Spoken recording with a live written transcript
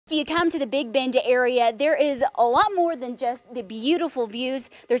If you come to the Big Bend area, there is a lot more than just the beautiful views.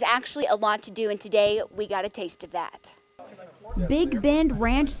 There's actually a lot to do, and today we got a taste of that. Big Bend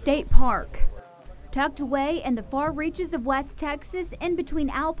Ranch State Park. Tucked away in the far reaches of West Texas in between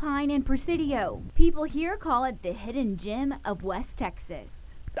Alpine and Presidio. People here call it the hidden gem of West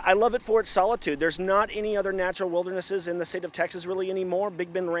Texas. I love it for its solitude. There's not any other natural wildernesses in the state of Texas really anymore.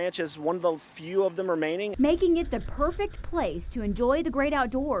 Big Bend Ranch is one of the few of them remaining. Making it the perfect place to enjoy the great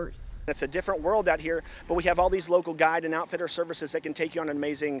outdoors. It's a different world out here, but we have all these local guide and outfitter services that can take you on an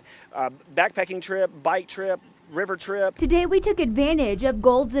amazing backpacking trip, bike trip, river trip. Today we took advantage of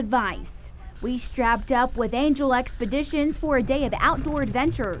Gold's advice. We strapped up with Angel Expeditions for a day of outdoor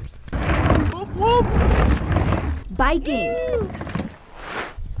adventures. Whoop, whoop. Biking,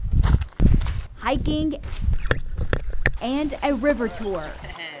 hiking, and a river tour.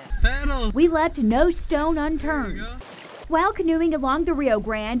 We left no stone unturned. While canoeing along the Rio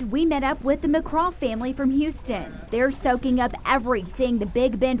Grande, we met up with the McCraw family from Houston. They're soaking up everything the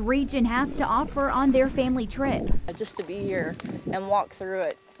Big Bend region has to offer on their family trip. Just to be here and walk through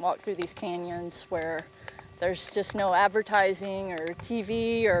it, walk through these canyons where there's just no advertising or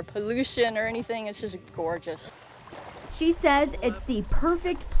TV or pollution or anything. It's just gorgeous. She says it's the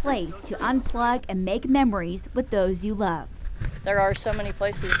perfect place to unplug and make memories with those you love. There are so many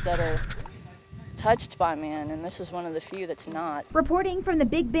places that are touched by man, and this is one of the few that's not. Reporting from the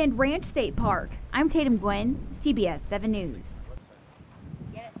Big Bend Ranch State Park, I'm Tatum Gwen, CBS 7 News.